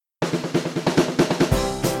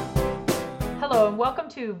welcome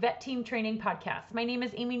to Vet Team Training Podcast. My name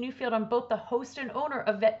is Amy Newfield. I'm both the host and owner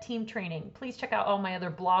of Vet Team Training. Please check out all my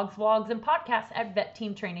other blogs, vlogs, and podcasts at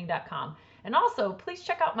vetteamtraining.com. And also, please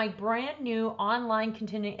check out my brand new online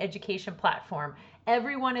continuing education platform.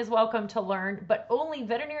 Everyone is welcome to learn, but only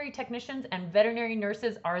veterinary technicians and veterinary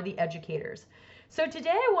nurses are the educators. So today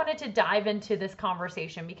I wanted to dive into this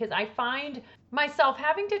conversation because I find myself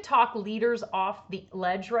having to talk leaders off the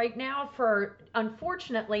ledge right now for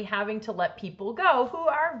unfortunately having to let people go who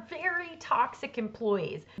are very toxic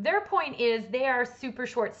employees. Their point is they are super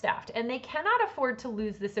short-staffed and they cannot afford to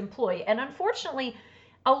lose this employee. And unfortunately,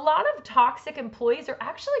 a lot of toxic employees are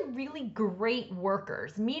actually really great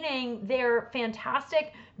workers, meaning they're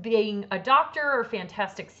fantastic being a doctor or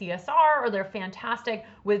fantastic CSR or they're fantastic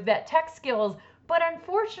with vet tech skills. But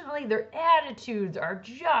unfortunately, their attitudes are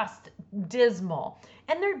just dismal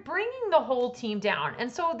and they're bringing the whole team down.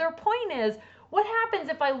 And so their point is, what happens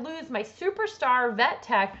if I lose my superstar vet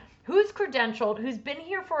tech who's credentialed, who's been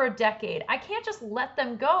here for a decade? I can't just let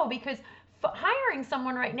them go because hiring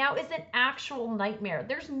someone right now is an actual nightmare.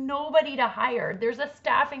 There's nobody to hire. There's a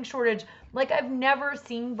staffing shortage like I've never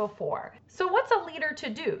seen before. So what's a leader to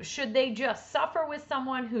do? Should they just suffer with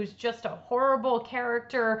someone who's just a horrible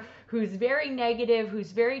character, who's very negative,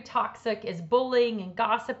 who's very toxic, is bullying and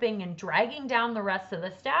gossiping and dragging down the rest of the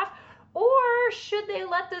staff? Or should they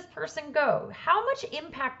let this person go? How much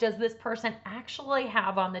impact does this person actually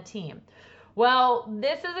have on the team? Well,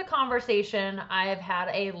 this is a conversation I've had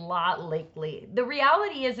a lot lately. The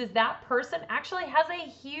reality is that person actually has a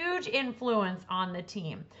huge influence on the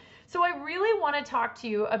team. So I really want to talk to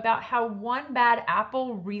you about how one bad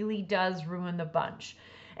apple really does ruin the bunch.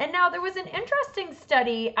 And now there was an interesting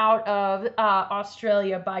study out of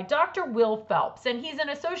Australia by Dr. Will Phelps, and he's an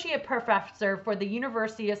associate professor for the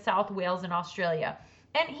University of South Wales in Australia.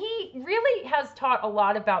 And he really has taught a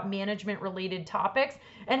lot about management-related topics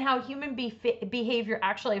and how human behavior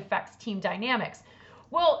actually affects team dynamics.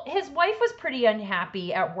 Well, his wife was pretty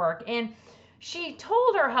unhappy at work, and she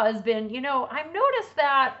told her husband, I've noticed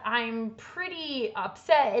that I'm pretty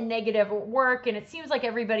upset and negative at work, and it seems like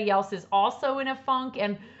everybody else is also in a funk,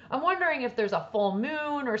 and I'm wondering if there's a full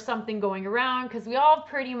moon or something going around, because we all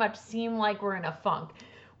pretty much seem like we're in a funk.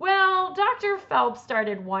 Well, Dr. Phelps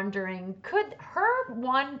started wondering, could her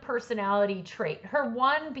one personality trait, her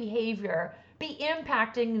one behavior, be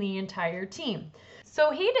impacting the entire team? So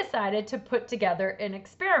he decided to put together an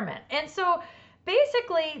experiment. And so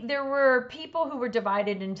basically, there were people who were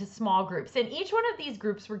divided into small groups, and each one of these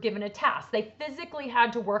groups were given a task. They physically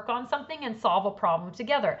had to work on something and solve a problem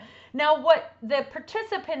together. Now, what the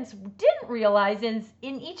participants didn't realize is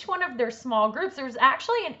in each one of their small groups, there was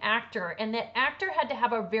actually an actor, and that actor had to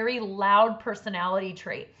have a very loud personality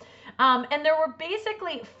trait. And there were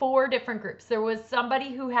basically 4 different groups. There was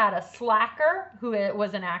somebody who had a slacker, who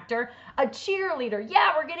was an actor, a cheerleader,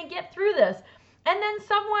 yeah, we're going to get through this, and then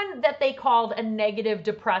someone that they called a negative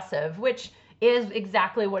depressive, which is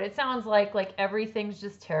exactly what it sounds like everything's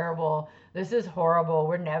just terrible. This is horrible.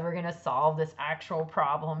 We're never going to solve this actual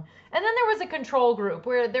problem. And then there was a control group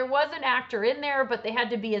where there was an actor in there, but they had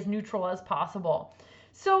to be as neutral as possible.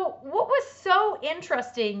 So what was so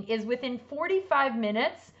interesting is within 45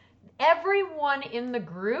 minutes, everyone in the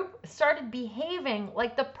group started behaving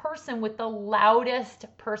like the person with the loudest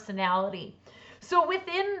personality. So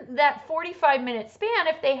within that 45-minute span,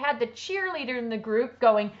 if they had the cheerleader in the group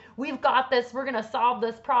going, we've got this, we're going to solve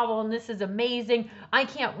this problem, this is amazing, I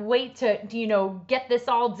can't wait to, get this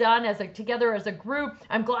all done together as a group,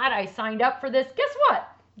 I'm glad I signed up for this. Guess what?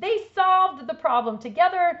 They solved the problem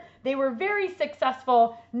together. They were very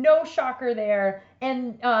successful, no shocker there,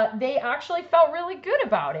 and they actually felt really good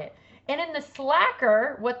about it. And in the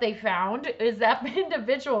slacker, what they found is that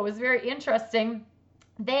individual was very interesting.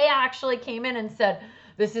 They actually came in and said,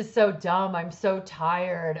 this is so dumb. I'm so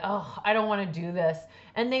tired. Oh, I don't want to do this.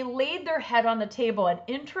 And they laid their head on the table. And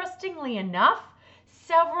interestingly enough,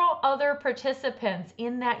 several other participants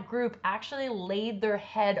in that group actually laid their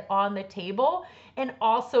head on the table and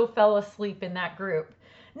also fell asleep in that group.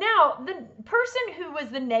 Now, the person who was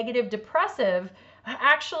the negative depressive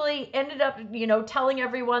actually ended up, telling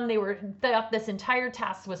everyone they thought this entire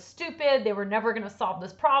task was stupid. They were never going to solve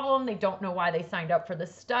this problem. They don't know why they signed up for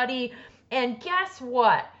this study. And guess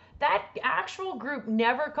what? That actual group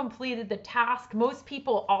never completed the task. Most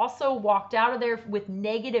people also walked out of there with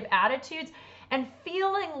negative attitudes and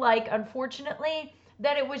feeling like, unfortunately,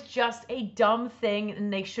 that it was just a dumb thing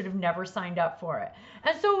and they should have never signed up for it.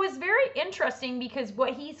 And so it was very interesting because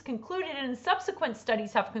what he's concluded and subsequent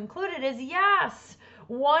studies have concluded is yes,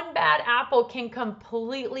 One bad apple can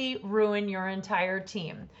completely ruin your entire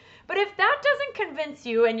team. But if that doesn't convince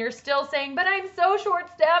you and you're still saying, but I'm so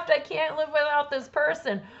short-staffed, I can't live without this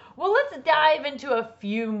person, well, let's dive into a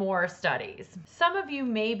few more studies. Some of you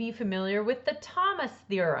may be familiar with the Thomas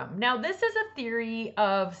theorem. Now, this is a theory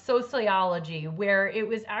of sociology where it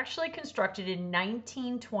was actually constructed in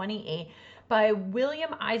 1928 by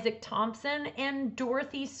William Isaac Thompson and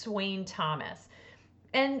Dorothy Swain Thomas.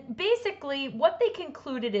 And basically, what they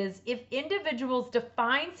concluded is if individuals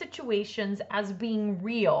define situations as being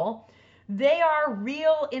real, they are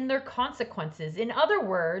real in their consequences. In other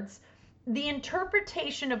words, the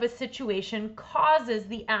interpretation of a situation causes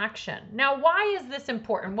the action. Now, why is this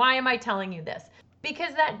important? Why am I telling you this?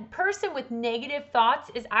 Because that person with negative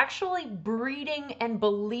thoughts is actually breeding and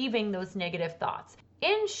believing those negative thoughts.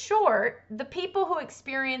 In short, the people who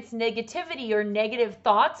experience negativity or negative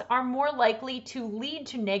thoughts are more likely to lead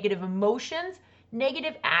to negative emotions,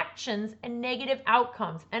 negative actions, and negative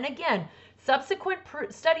outcomes. And again, subsequent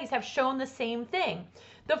studies have shown the same thing.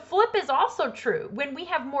 The flip is also true. When we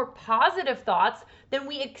have more positive thoughts, then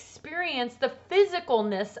we experience the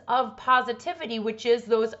physicalness of positivity, which is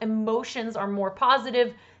those emotions are more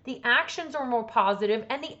positive, the actions are more positive,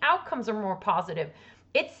 and the outcomes are more positive.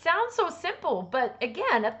 It sounds so simple, but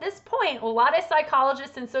again, at this point, a lot of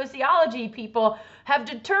psychologists and sociology people have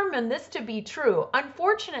determined this to be true.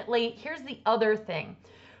 Unfortunately, here's the other thing.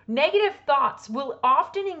 Negative thoughts will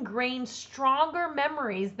often ingrain stronger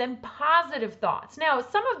memories than positive thoughts. Now,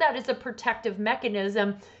 some of that is a protective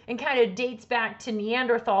mechanism and kind of dates back to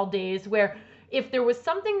Neanderthal days where if there was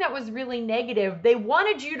something that was really negative, they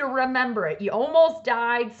wanted you to remember it. You almost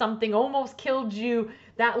died, something almost killed you,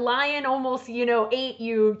 that lion almost, ate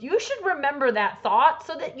you. You should remember that thought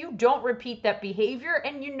so that you don't repeat that behavior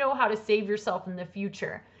and you know how to save yourself in the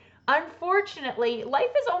future. Unfortunately,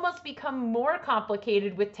 life has almost become more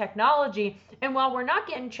complicated with technology, and while we're not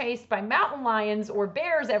getting chased by mountain lions or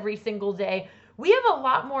bears every single day, we have a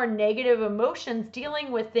lot more negative emotions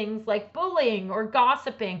dealing with things like bullying or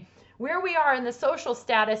gossiping, where we are in the social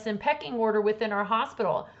status and pecking order within our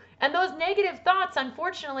hospital. And those negative thoughts,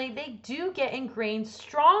 unfortunately, they do get ingrained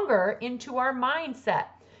stronger into our mindset.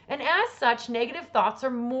 And as such, negative thoughts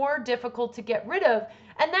are more difficult to get rid of,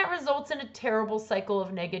 and that results in a terrible cycle of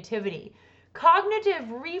negativity. Cognitive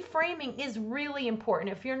reframing is really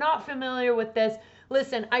important. If you're not familiar with this,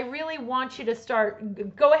 listen, I really want you to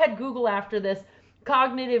go ahead, Google after this,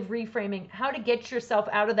 cognitive reframing, how to get yourself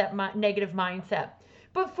out of that negative mindset.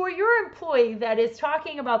 But for your employee that is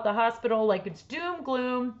talking about the hospital like it's doom,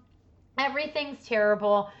 gloom, everything's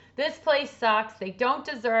terrible, this place sucks, they don't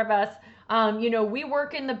deserve us, we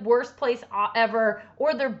work in the worst place ever,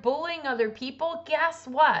 or they're bullying other people, guess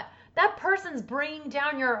what? That person's bringing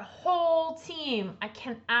down your whole team. I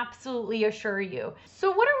can absolutely assure you.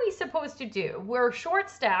 So what are we supposed to do? We're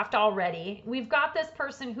short-staffed already. We've got this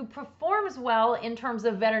person who performs well in terms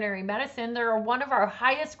of veterinary medicine. They're one of our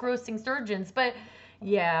highest grossing surgeons, but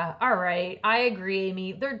yeah, all right, I agree,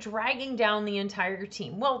 Amy. They're dragging down the entire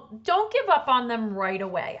team. Well, don't give up on them right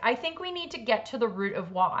away. I think we need to get to the root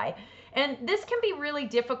of why. And this can be really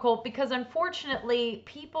difficult because unfortunately,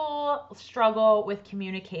 people struggle with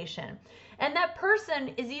communication. And that person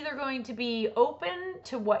is either going to be open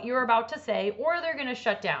to what you're about to say or they're going to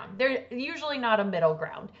shut down. They're usually not a middle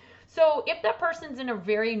ground. So if that person's in a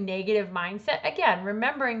very negative mindset, again,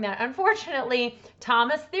 remembering that unfortunately,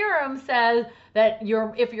 Thomas' theorem says that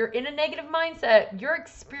if you're in a negative mindset, your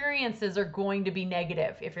experiences are going to be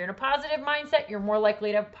negative. If you're in a positive mindset, you're more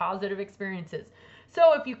likely to have positive experiences.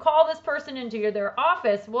 So if you call this person into their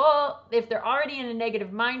office, well, if they're already in a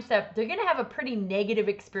negative mindset, they're going to have a pretty negative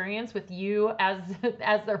experience with you as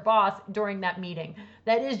their boss during that meeting.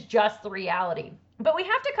 That is just the reality. But we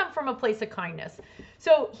have to come from a place of kindness.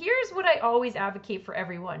 So here's what I always advocate for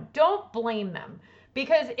everyone. Don't blame them,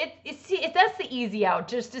 because that's the easy out,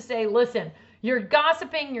 just to say, listen, you're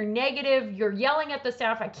gossiping, you're negative, you're yelling at the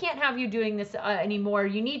staff. I can't have you doing this anymore.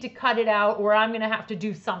 You need to cut it out or I'm going to have to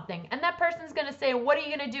do something. And that person's going to say, what are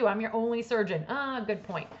you going to do? I'm your only surgeon. Good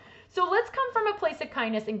point. So let's come from a place of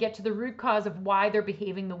kindness and get to the root cause of why they're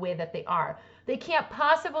behaving the way that they are. They can't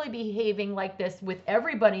possibly be behaving like this with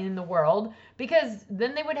everybody in the world, because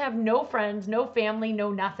then they would have no friends, no family,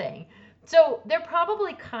 no nothing. So they're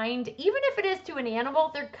probably kind, even if it is to an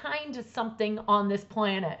animal, they're kind to something on this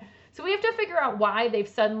planet. So we have to figure out why they've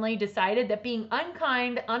suddenly decided that being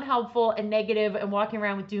unkind, unhelpful, and negative and walking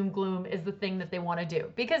around with doom gloom is the thing that they want to do,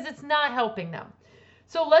 because it's not helping them.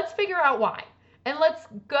 So let's figure out why. And let's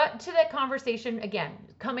get to that conversation again,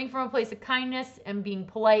 coming from a place of kindness and being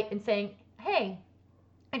polite and saying, hey,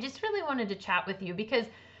 I just really wanted to chat with you because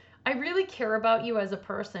I really care about you as a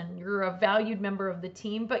person. You're a valued member of the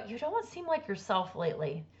team, but you don't seem like yourself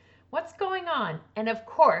lately. What's going on? And of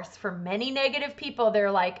course, for many negative people,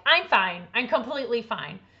 they're like, I'm fine. I'm completely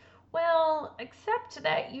fine. Well, except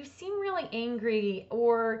that you seem really angry,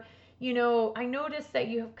 or, I noticed that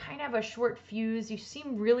you kind of have a short fuse. You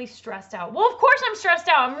seem really stressed out. Well, of course I'm stressed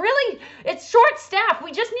out. It's short staff.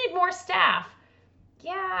 We just need more staff.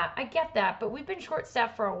 Yeah, I get that, but we've been short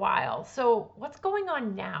staffed for a while. So what's going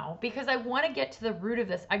on now? Because I want to get to the root of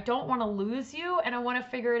this. I don't want to lose you, and I want to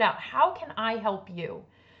figure it out. How can I help you?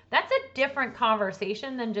 That's a different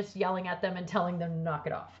conversation than just yelling at them and telling them to knock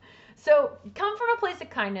it off. So come from a place of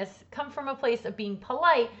kindness, come from a place of being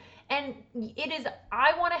polite, and it is,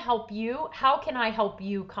 I want to help you. How can I help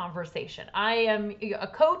you conversation? I am a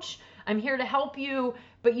coach. I'm here to help you,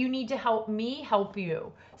 but you need to help me help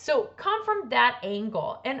you. So come from that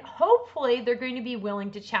angle, and hopefully they're going to be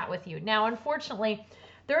willing to chat with you. Now, unfortunately,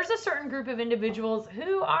 there's a certain group of individuals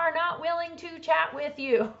who are not willing to chat with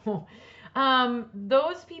you.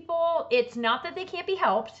 Those people, it's not that they can't be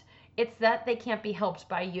helped, it's that they can't be helped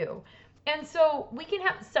by you. And so we can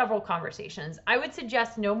have several conversations. I would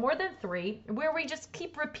suggest no more than 3, where we just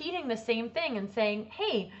keep repeating the same thing and saying,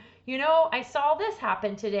 hey, I saw this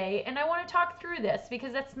happen today and I want to talk through this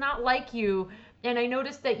because that's not like you. And I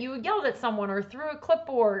noticed that you yelled at someone or threw a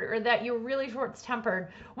clipboard, or that you're really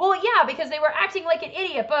short-tempered. Well, yeah, because they were acting like an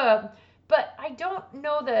idiot, but I don't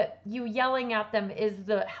know that you yelling at them is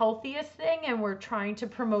the healthiest thing, and we're trying to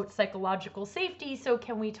promote psychological safety. So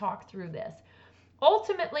can we talk through this?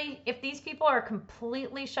 Ultimately, if these people are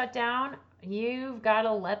completely shut down, you've got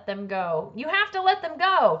to let them go. You have to let them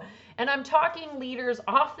go. And I'm talking leaders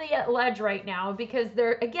off the ledge right now, because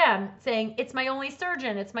they're, again, saying, it's my only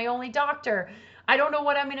surgeon, it's my only doctor. I don't know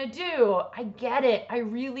what I'm going to do. I get it. I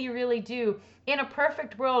really, really do. In a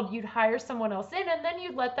perfect world, you'd hire someone else in, and then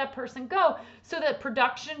you'd let that person go so that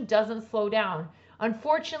production doesn't slow down.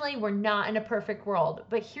 Unfortunately, we're not in a perfect world.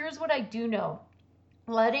 But here's what I do know.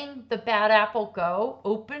 Letting the bad apple go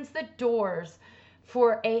opens the doors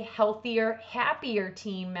for a healthier, happier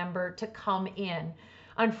team member to come in.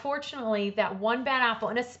 Unfortunately, that one bad apple,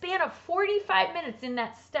 in a span of 45 minutes in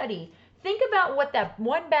that study, think about what that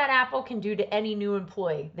one bad apple can do to any new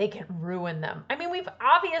employee. They can ruin them. I mean, we've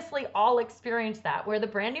obviously all experienced that, where the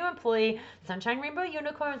brand new employee, sunshine, rainbow,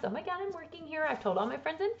 unicorns, oh my God, I'm working here. I've told all my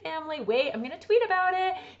friends and family, wait, I'm going to tweet about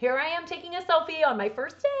it. Here I am taking a selfie on my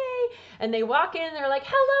first day. And they walk in, they're like,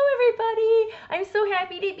 hello, everybody. I'm so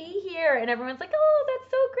happy to be here. And everyone's like, oh,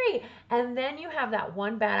 that's so great. And then you have that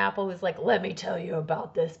one bad apple who's like, let me tell you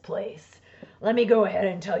about this place. Let me go ahead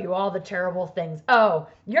and tell you all the terrible things. Oh,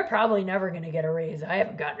 you're probably never going to get a raise. I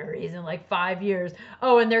haven't gotten a raise in like 5 years.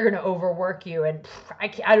 Oh, and they're going to overwork you. And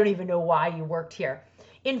I don't even know why you worked here.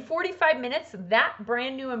 In 45 minutes, that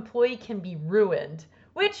brand new employee can be ruined,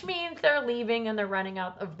 which means they're leaving and they're running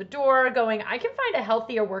out of the door going, I can find a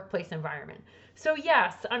healthier workplace environment. So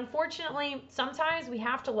yes, unfortunately, sometimes we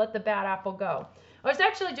have to let the bad apple go. I was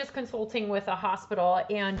actually just consulting with a hospital,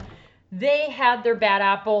 and they had their bad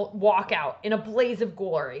apple walk out in a blaze of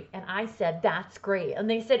glory. And I said, that's great. And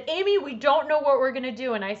they said, Amy, we don't know what we're going to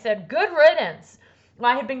do. And I said, good riddance.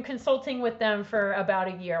 I had been consulting with them for about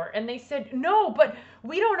a year. And they said, no, but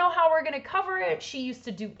we don't know how we're going to cover it. She used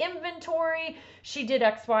to do inventory. She did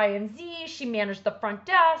X, Y, and Z. She managed the front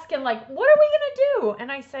desk. And like, what are we going to do?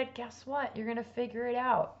 And I said, guess what? You're going to figure it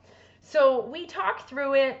out. So we talked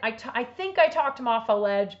through it. I think I talked him off a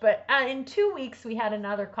ledge, but in 2 weeks we had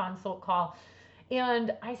another consult call,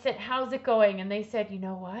 and I said, how's it going? And they said, you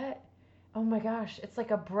know what? Oh my gosh, it's like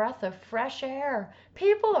a breath of fresh air.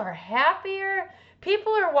 People are happier.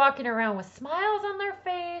 People are walking around with smiles on their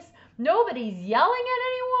face. Nobody's yelling at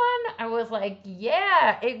anyone. I was like,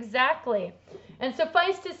 yeah, exactly. And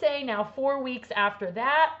suffice to say, now 4 weeks after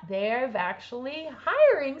that, they're actually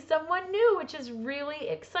hiring someone new, which is really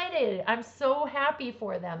exciting. I'm so happy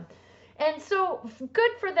for them. And so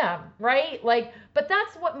good for them, right? But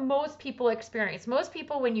that's what most people experience. Most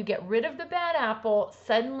people, when you get rid of the bad apple,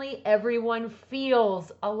 suddenly everyone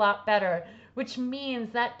feels a lot better, which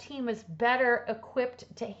means that team is better equipped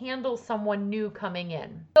to handle someone new coming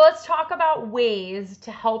in. So let's talk about ways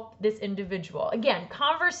to help this individual. Again,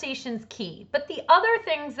 conversation's key, but the other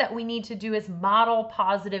things that we need to do is model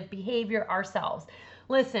positive behavior ourselves.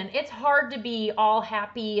 Listen, it's hard to be all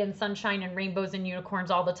happy and sunshine and rainbows and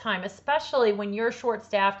unicorns all the time, especially when you're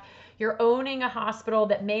short-staffed, you're owning a hospital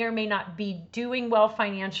that may or may not be doing well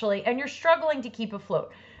financially, and you're struggling to keep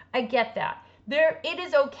afloat. I get that. It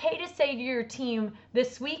is okay to say to your team,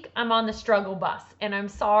 this week I'm on the struggle bus and I'm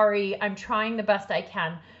sorry, I'm trying the best I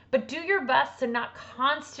can. But do your best to not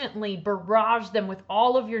constantly barrage them with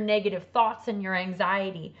all of your negative thoughts and your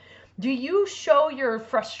anxiety. Do you show your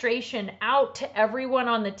frustration out to everyone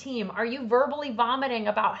on the team? Are you verbally vomiting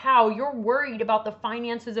about how you're worried about the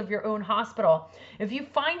finances of your own hospital? If you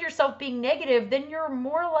find yourself being negative, then you're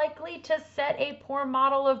more likely to set a poor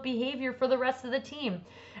model of behavior for the rest of the team.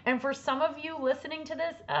 And for some of you listening to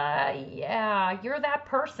this, yeah, you're that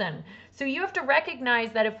person. So you have to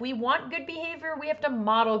recognize that if we want good behavior, we have to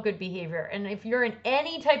model good behavior. And if you're in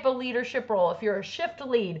any type of leadership role, if you're a shift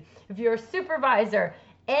lead, if you're a supervisor,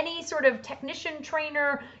 any sort of technician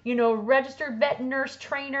trainer, registered vet nurse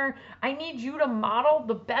trainer, I need you to model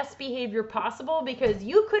the best behavior possible, because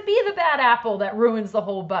you could be the bad apple that ruins the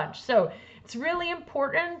whole bunch. So it's really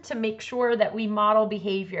important to make sure that we model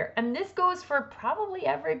behavior. And this goes for probably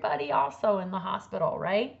everybody also in the hospital,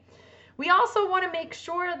 right? We also want to make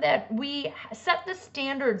sure that we set the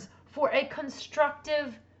standards for a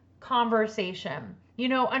constructive conversation.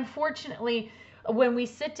 Unfortunately, when we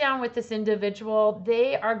sit down with this individual,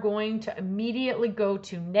 they are going to immediately go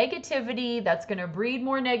to negativity. That's going to breed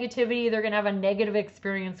more negativity. They're going to have a negative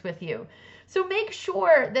experience with you. So make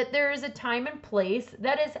sure that there is a time and place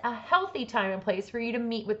that is a healthy time and place for you to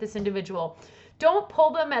meet with this individual. Don't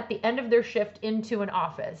pull them at the end of their shift into an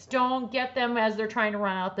office. Don't get them as they're trying to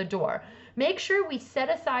run out the door. Make sure we set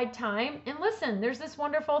aside time. And listen, there's this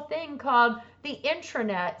wonderful thing called the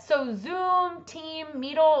intranet. So Zoom, Team,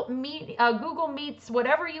 Google Meets,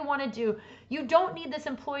 whatever you want to do, you don't need this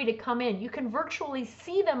employee to come in. You can virtually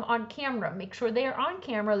see them on camera. Make sure they are on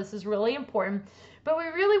camera. This is really important. But we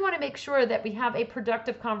really want to make sure that we have a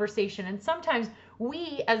productive conversation. And sometimes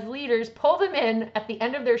we as leaders pull them in at the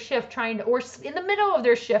end of their shift or in the middle of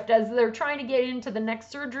their shift as they're trying to get into the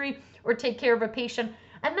next surgery or take care of a patient.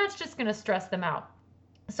 And that's just going to stress them out.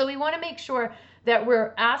 So we want to make sure that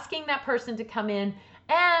we're asking that person to come in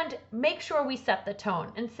and make sure we set the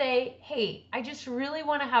tone and say, hey, I just really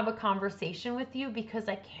want to have a conversation with you because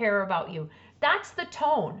I care about you. That's the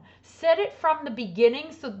tone. Set it from the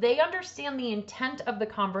beginning so they understand the intent of the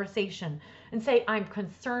conversation and say, I'm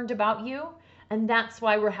concerned about you, and that's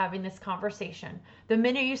why we're having this conversation. The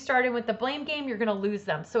minute you start in with the blame game, you're going to lose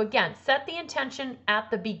them. So again, set the intention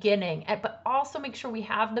at the beginning, but also make sure we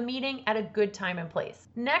have the meeting at a good time and place.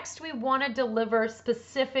 Next, we want to deliver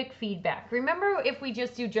specific feedback. Remember, if we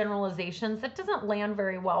just do generalizations, that doesn't land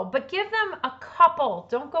very well, but give them a couple.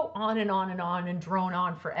 Don't go on and on and on and drone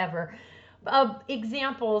on forever. Of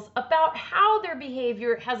examples about how their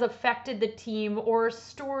behavior has affected the team, or a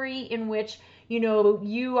story in which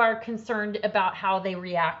you are concerned about how they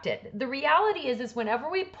reacted. The reality is whenever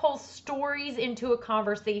we pull stories into a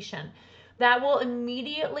conversation, that will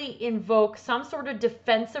immediately invoke some sort of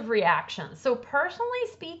defensive reaction. So personally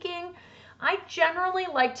speaking, I generally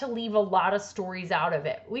like to leave a lot of stories out of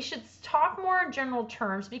it. We should talk more in general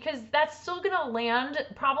terms because that's still going to land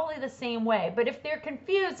probably the same way. But if they're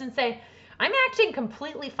confused and say, I'm acting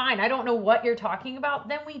completely fine, I don't know what you're talking about,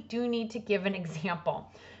 then we do need to give an example.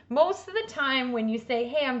 Most of the time when you say,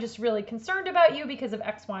 hey, I'm just really concerned about you because of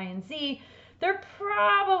X, Y, and Z, they're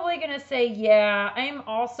probably going to say, yeah, I'm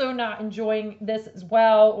also not enjoying this as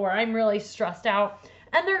well, or I'm really stressed out.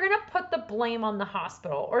 And they're going to put the blame on the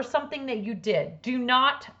hospital or something that you did. Do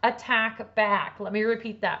not attack back. Let me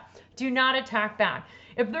repeat that. Do not attack back.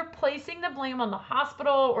 If they're placing the blame on the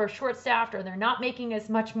hospital or short-staffed or they're not making as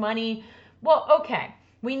much money, well, okay,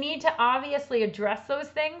 we need to obviously address those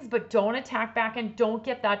things, but don't attack back and don't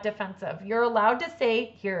get that defensive. You're allowed to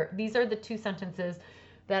say, here, these are the 2 sentences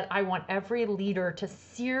that I want every leader to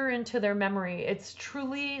sear into their memory. It's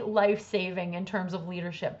truly life-saving in terms of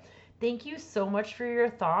leadership. Thank you so much for your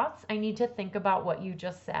thoughts. I need to think about what you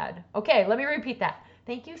just said. Okay, let me repeat that.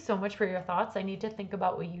 Thank you so much for your thoughts. I need to think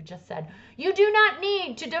about what you just said. You do not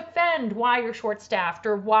need to defend why you're short-staffed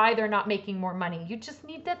or why they're not making more money. You just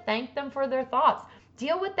need to thank them for their thoughts.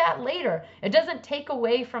 Deal with that later. It doesn't take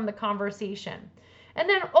away from the conversation. And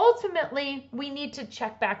then ultimately, we need to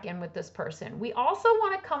check back in with this person. We also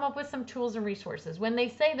want to come up with some tools and resources. When they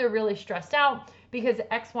say they're really stressed out because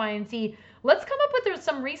X, Y, and Z, let's come up with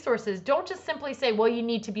some resources. Don't just simply say, well, you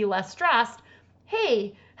need to be less stressed.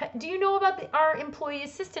 Hey, do you know about our employee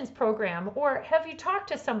assistance program? Or have you talked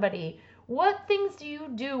to somebody? What things do you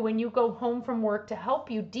do when you go home from work to help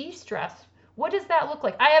you de-stress? What does that look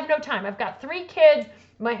like? I have no time. I've got 3 kids.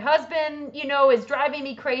 My husband, is driving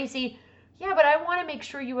me crazy. Yeah, but I want to make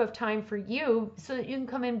sure you have time for you so that you can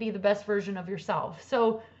come and be the best version of yourself.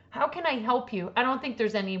 So how can I help you? I don't think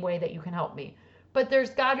there's any way that you can help me, but there's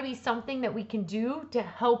got to be something that we can do to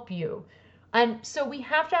help you. And so we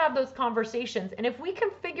have to have those conversations. And if we can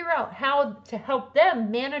figure out how to help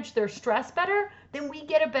them manage their stress better, then we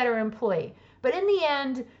get a better employee. But in the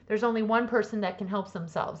end, there's only one person that can help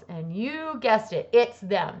themselves. And you guessed it, it's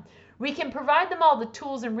them. We can provide them all the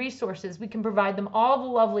tools and resources. We can provide them all the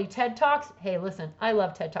lovely TED Talks. Hey, listen, I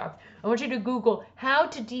love TED Talks. I want you to Google how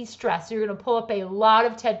to de-stress. You're going to pull up a lot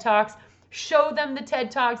of TED Talks, show them the TED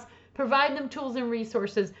Talks, provide them tools and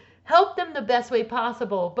resources, help them the best way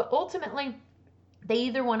possible. But ultimately, they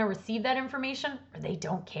either want to receive that information or they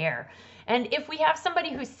don't care. And if we have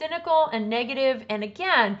somebody who's cynical and negative, and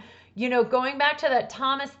again, going back to that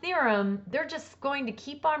Thomas theorem, they're just going to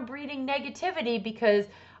keep on breeding negativity because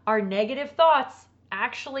our negative thoughts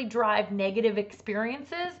actually drive negative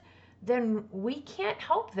experiences, then we can't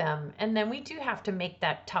help them. And then we do have to make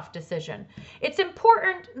that tough decision. It's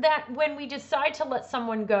important that when we decide to let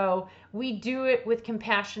someone go, we do it with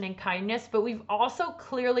compassion and kindness, but we've also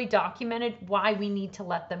clearly documented why we need to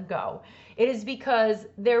let them go. It is because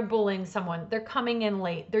they're bullying someone, they're coming in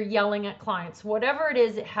late, they're yelling at clients, whatever it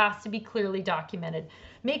is, it has to be clearly documented.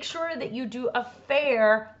 Make sure that you do a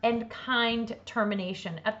fair and kind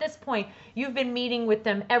termination. At this point, you've been meeting with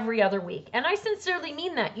them every other week. And I sincerely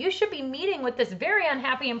mean that. You should be meeting with this very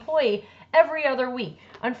unhappy employee every other week.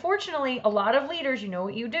 Unfortunately, a lot of leaders, you know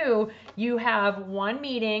what you do. You have one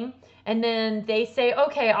meeting and then they say,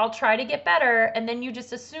 okay, I'll try to get better. And then you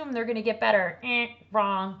just assume they're going to get better.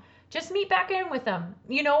 Wrong. Just meet back in with them.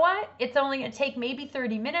 You know what? It's only going to take maybe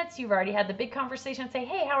 30 minutes. You've already had the big conversation. Say,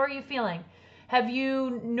 hey, how are you feeling? Have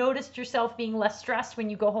you noticed yourself being less stressed when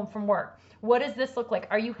you go home from work? What does this look like?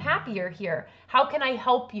 Are you happier here? How can I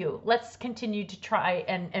help you? Let's continue to try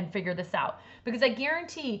and figure this out. Because I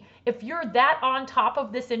guarantee if you're that on top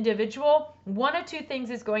of this individual, one of two things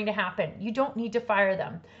is going to happen. You don't need to fire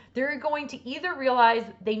them. They're going to either realize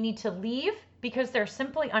they need to leave because they're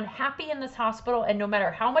simply unhappy in this hospital, and no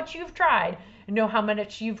matter how much you've tried, and know how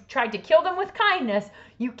much you've tried to kill them with kindness,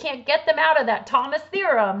 you can't get them out of that Thomas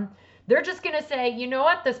theorem. They're just going to say, you know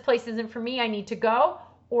what, this place isn't for me, I need to go.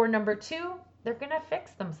 Or number two, they're going to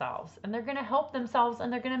fix themselves and they're going to help themselves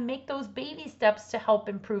and they're going to make those baby steps to help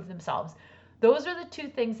improve themselves. Those are the two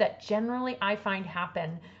things that generally I find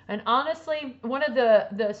happen. And honestly, one of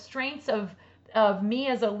the strengths of me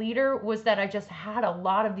as a leader was that I just had a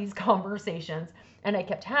lot of these conversations and I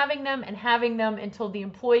kept having them until the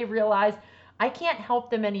employee realized I can't help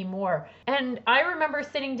them anymore. And I remember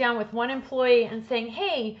sitting down with one employee and saying,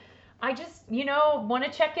 hey, I just, want to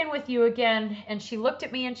check in with you again. And she looked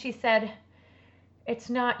at me and she said, it's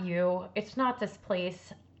not you. It's not this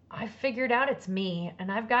place. I figured out it's me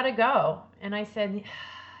and I've got to go. And I said,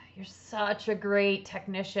 you're such a great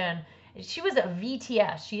technician. She was a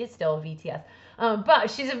VTS. She is still a VTS. But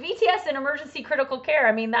she's a VTS in emergency critical care.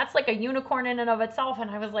 I mean, that's like a unicorn in and of itself. And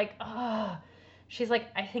I was like, oh. She's like,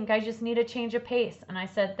 I think I just need a change of pace. And I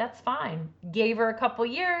said, that's fine. Gave her a couple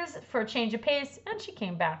years for a change of pace and she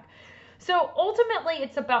came back. So ultimately,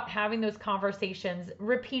 it's about having those conversations,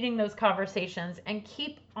 repeating those conversations, and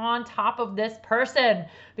keep on top of this person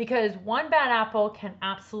because one bad apple can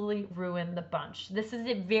absolutely ruin the bunch. This is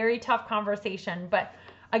a very tough conversation, but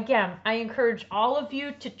again, I encourage all of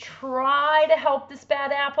you to try to help this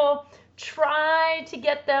bad apple, try to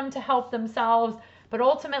get them to help themselves. But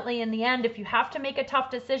ultimately, in the end, if you have to make a tough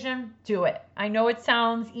decision, do it. I know it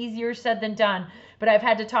sounds easier said than done, but I've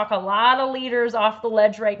had to talk a lot of leaders off the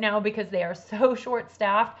ledge right now because they are so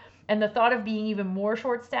short-staffed, and the thought of being even more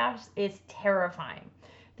short-staffed is terrifying.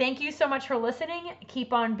 Thank you so much for listening.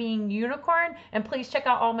 Keep on being unicorn, and please check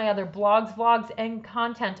out all my other blogs, vlogs, and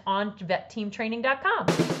content on vetteamtraining.com.